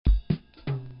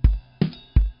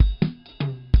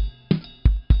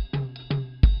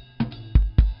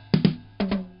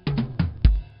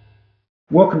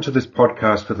Welcome to this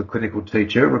podcast for the Clinical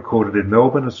Teacher, recorded in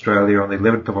Melbourne, Australia on the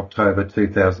 11th of October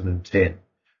 2010.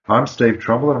 I'm Steve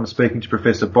Trumbull and I'm speaking to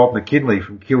Professor Bob McKinley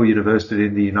from Keele University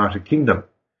in the United Kingdom.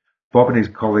 Bob and his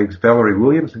colleagues Valerie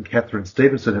Williams and Catherine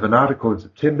Stevenson have an article in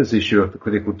September's issue of the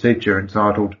Clinical Teacher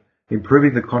entitled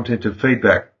Improving the Content of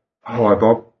Feedback. Hello,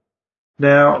 Bob.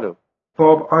 Now, Hello.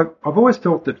 Bob, I've always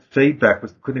felt that feedback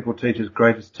was the clinical teacher's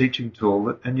greatest teaching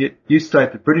tool, and yet you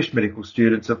state that British medical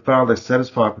students are far less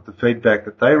satisfied with the feedback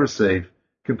that they receive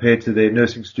compared to their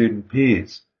nursing student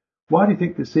peers. Why do you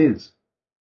think this is?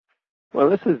 Well,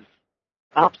 this is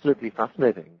absolutely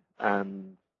fascinating,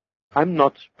 and I'm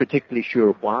not particularly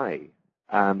sure why.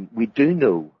 We do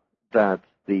know that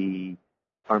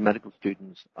our medical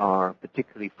students are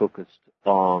particularly focused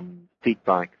on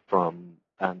feedback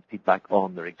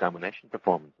on their examination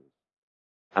performances.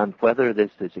 And whether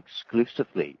this is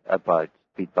exclusively about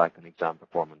feedback on exam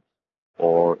performance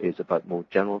or is about more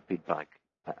general feedback,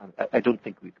 I don't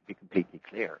think we could be completely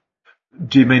clear.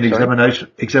 Do you mean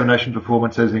examination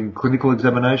performance as in clinical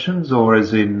examinations or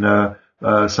as in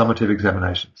summative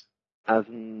examinations? As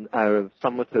in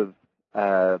summative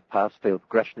pass-fail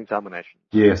progression examinations.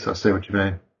 Yes, I see what you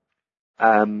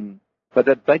mean. But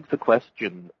that begs the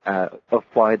question of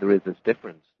why there is this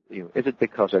difference. Is it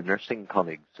because our nursing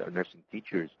colleagues, our nursing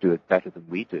teachers do it better than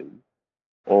we do?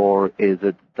 Or is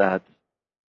it that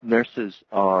nurses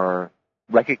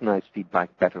recognize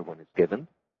feedback better when it's given?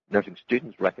 Nursing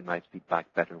students recognize feedback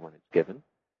better when it's given?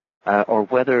 Or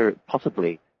whether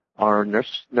possibly are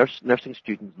nursing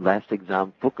students less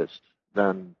exam focused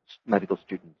than medical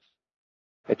students?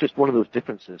 It's just one of those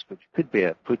differences which could be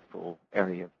a fruitful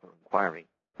area for inquiry.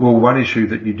 Well, one issue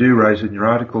that you do raise in your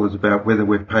article is about whether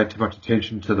we've paid too much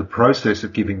attention to the process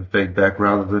of giving feedback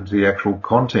rather than to the actual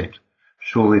content.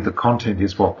 Surely the content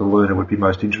is what the learner would be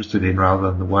most interested in rather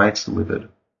than the way it's delivered.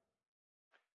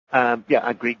 I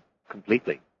agree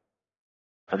completely.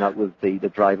 And that was the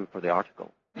driver for the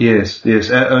article. Yes.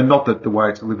 Not that the way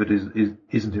it's delivered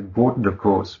isn't important, of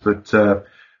course, but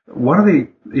one of the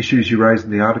issues you raise in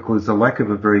the article is the lack of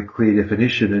a very clear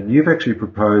definition, and you've actually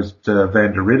proposed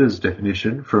Van der Ridder's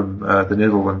definition from the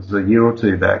Netherlands a year or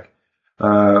two back,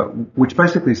 which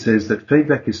basically says that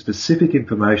feedback is specific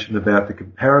information about the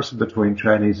comparison between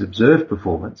trainees' observed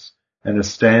performance and a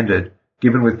standard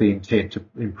given with the intent to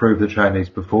improve the trainee's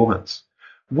performance.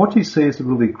 What do you see as the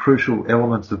really crucial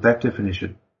elements of that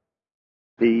definition?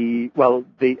 In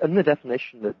the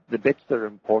definition, the bits that are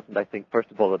important, I think,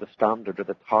 first of all, are the standard or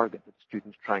the target that the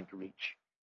student's trying to reach.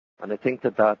 And I think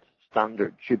that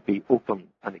standard should be open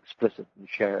and explicit and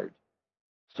shared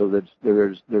so that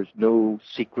there's no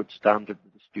secret standard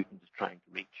that the student is trying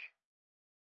to reach.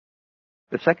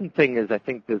 The second thing is, I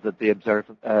think, is that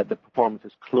the performance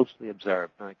is closely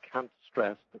observed. And I can't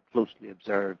stress the closely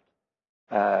observed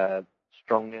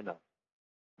strongly enough.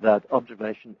 That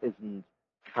observation isn't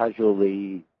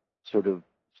casually sort of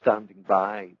standing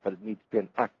by, but it needs to be an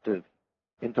active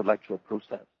intellectual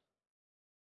process.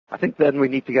 I think then we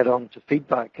need to get on to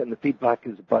feedback, and the feedback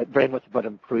is very much about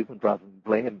improvement rather than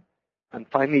blame. And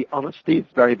finally, honesty is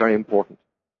very, very important.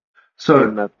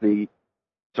 So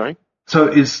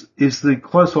is the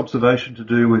close observation to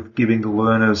do with giving the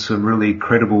learners some really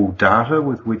credible data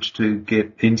with which to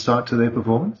get insight to their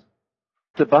performance?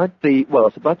 It's about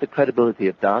the credibility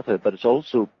of data, but it's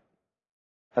also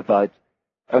about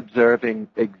observing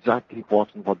exactly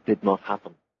what and what did not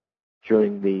happen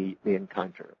during the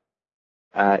encounter.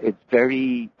 It's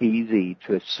very easy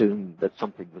to assume that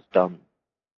something was done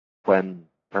when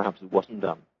perhaps it wasn't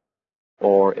done.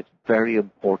 Or it's very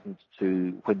important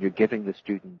when you're giving the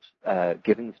student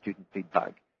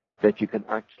feedback, that you can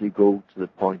actually go to the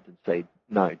point and say,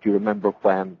 now, do you remember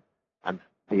when? And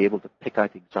be able to pick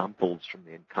out examples from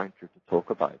the encounter to talk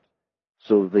about.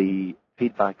 So the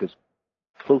feedback is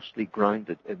closely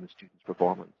grounded in the student's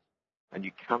performance. And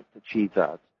you can't achieve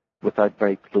that without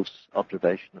very close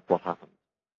observation of what happened.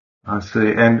 I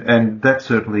see. And that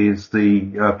certainly is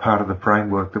the part of the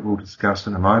framework that we'll discuss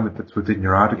in a moment that's within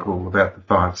your article about the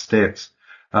 5 steps.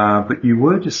 But you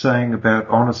were just saying about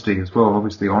honesty as well.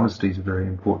 Obviously, honesty is a very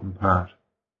important part.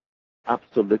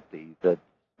 Absolutely. That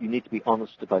you need to be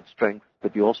honest about strengths,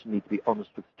 but you also need to be honest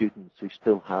with students who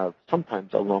still have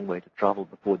sometimes a long way to travel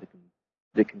before they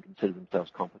can consider themselves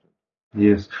competent.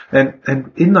 Yes.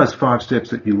 And in those 5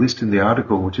 steps that you list in the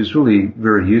article, which is really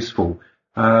very useful,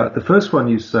 the first one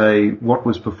you say what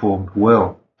was performed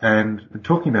well. And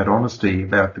talking about honesty,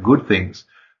 about the good things,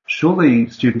 surely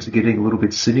students are getting a little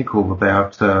bit cynical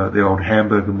about the old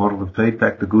hamburger model of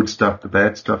feedback, the good stuff, the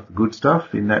bad stuff, the good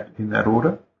stuff, in that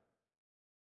order?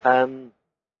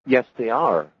 Yes, they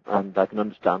are, and I can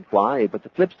understand why. But the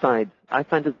flip side, I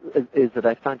find is that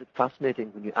I find it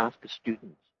fascinating when you ask a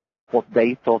student what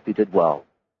they thought they did well.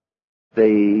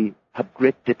 They have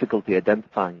great difficulty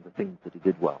identifying the things that they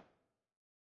did well.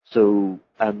 So,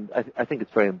 and I think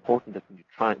it's very important that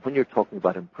when you're talking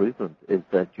about improvement, is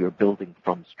that you're building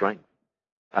from strength,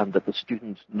 and that the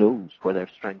student knows where their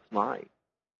strengths lie,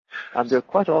 and they're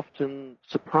quite often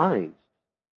surprised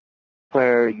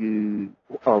where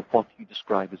what you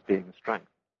describe as being a strength.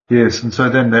 Yes, and so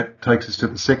then that takes us to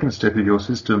the second step of your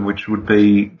system, which would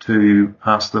be to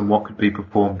ask them what could be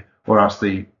performed, or ask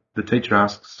the teacher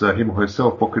asks him or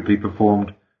herself what could be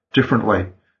performed differently.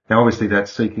 Now, obviously,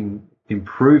 that's seeking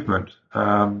improvement.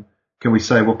 Can we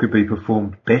say what could be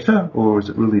performed better, or is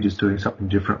it really just doing something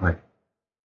differently?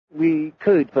 We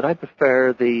could, but I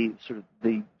prefer to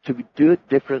do it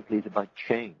differently is about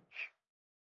change.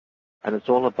 And it's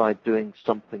all about doing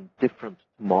something different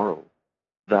tomorrow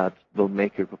that will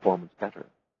make your performance better.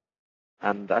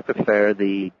 And I prefer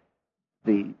the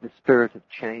spirit of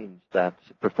change that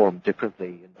performed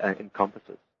differently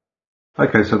encompasses.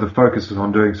 Okay, so the focus is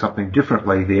on doing something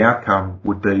differently. The outcome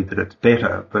would be that it's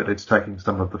better, but it's taking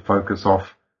some of the focus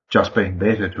off just being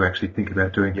better to actually think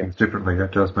about doing things differently.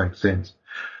 That does make sense.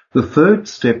 The third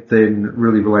step then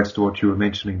really relates to what you were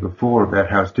mentioning before about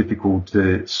how it's difficult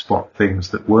to spot things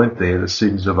that weren't there, the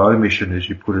sins of omission, as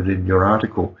you put it in your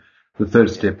article. The third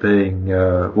step being,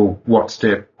 what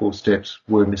step or steps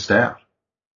were missed out?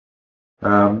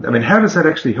 How does that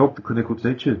actually help the clinical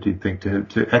teacher, do you think,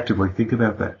 to actively think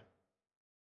about that?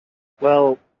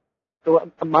 Well,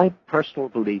 my personal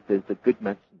belief is that good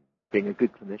medicine, being a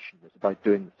good clinician, is about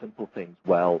doing the simple things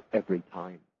well every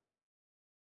time.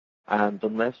 And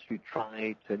unless you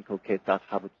try to inculcate that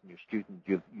habit in your student,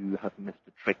 you have missed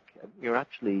a trick. You're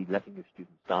actually letting your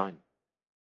students down.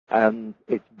 And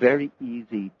it's very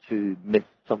easy to miss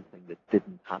something that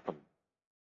didn't happen,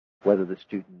 whether the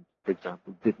student, for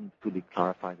example, didn't fully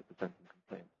clarify the presenting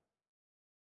complaint.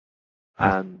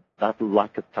 And that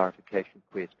lack of clarification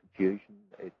creates confusion.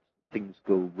 Things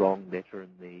go wrong later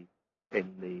in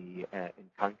the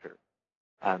encounter.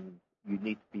 And you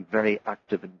need to be very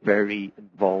active and very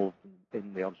involved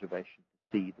in the observation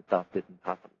to see that didn't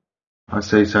happen. I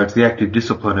see. So it's the active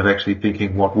discipline of actually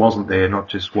thinking what wasn't there, not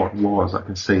just what was. I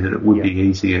can see that it would be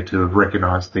easier to have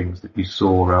recognised things that you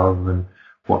saw rather than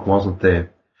what wasn't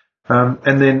there.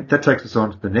 And then that takes us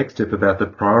on to the next step about the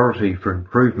priority for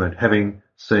improvement, having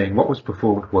seen what was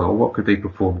performed well, what could be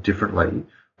performed differently,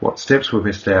 what steps were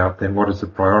missed out, then what is the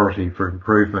priority for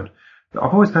improvement.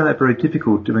 I've always found that very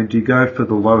difficult. Do you go for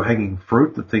the low-hanging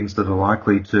fruit, the things that are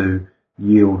likely to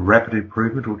yield rapid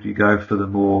improvement, or do you go for the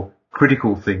more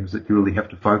critical things that you really have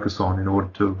to focus on in order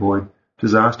to avoid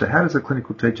disaster? How does a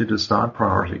clinical teacher decide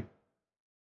priority?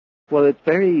 Well, this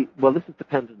is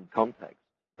dependent on context.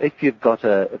 If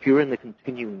you're in a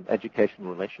continuing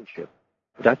educational relationship,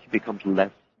 it actually becomes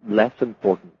less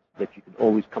important that you can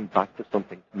always come back to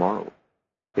something tomorrow.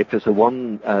 If there's a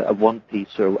one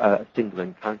piece or a single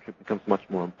encounter, it becomes much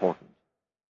more important.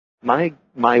 My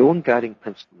own guiding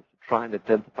principle is to try and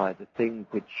identify the thing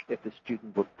which, if the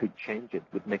student could change it,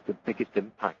 would make the biggest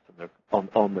impact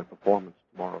on their performance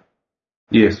tomorrow.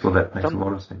 Yes, well, that makes a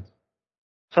lot of sense.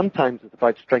 Sometimes it's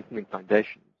about strengthening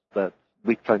foundations. That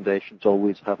weak foundations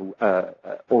always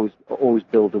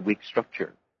build a weak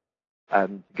structure,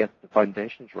 and to get the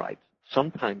foundations right.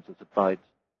 Sometimes it's about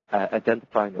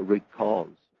identifying a root cause,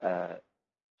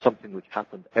 something which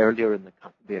happened earlier in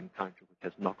the encounter which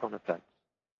has knock-on effects.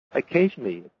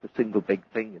 Occasionally, it's the single big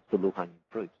thing, it's the low-hanging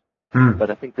fruit. But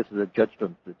I think this is a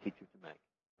judgment for the teacher to make.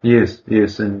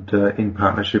 Yes, and in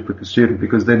partnership with the student,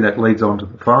 because then that leads on to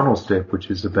the final step, which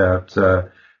is about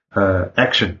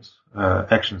actions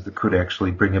that could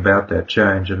actually bring about that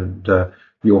change. And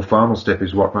your final step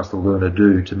is what must the learner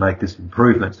do to make this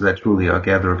improvement. So that's really, I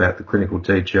gather, about the clinical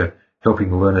teacher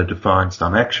helping the learner define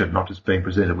some action, not just being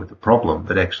presented with a problem,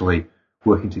 but actually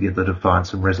working together to find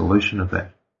some resolution of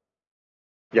that.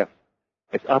 Yes,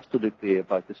 it's absolutely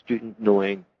about the student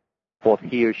knowing what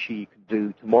he or she can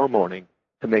do tomorrow morning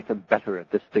to make them better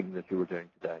at this thing that you were doing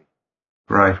today.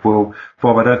 Great. Well,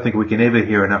 Bob, I don't think we can ever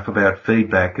hear enough about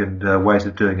feedback and ways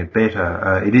of doing it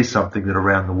better. It is something that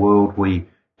around the world we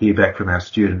hear back from our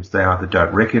students. They either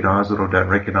don't recognise it or don't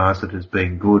recognise it as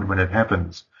being good when it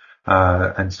happens.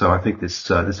 And so I think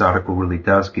this article really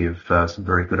does give some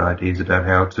very good ideas about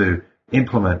how to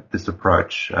implement this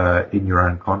approach in your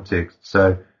own context.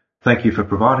 So thank you for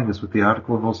providing us with the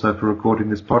article and also for recording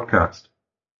this podcast.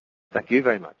 Thank you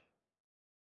very much.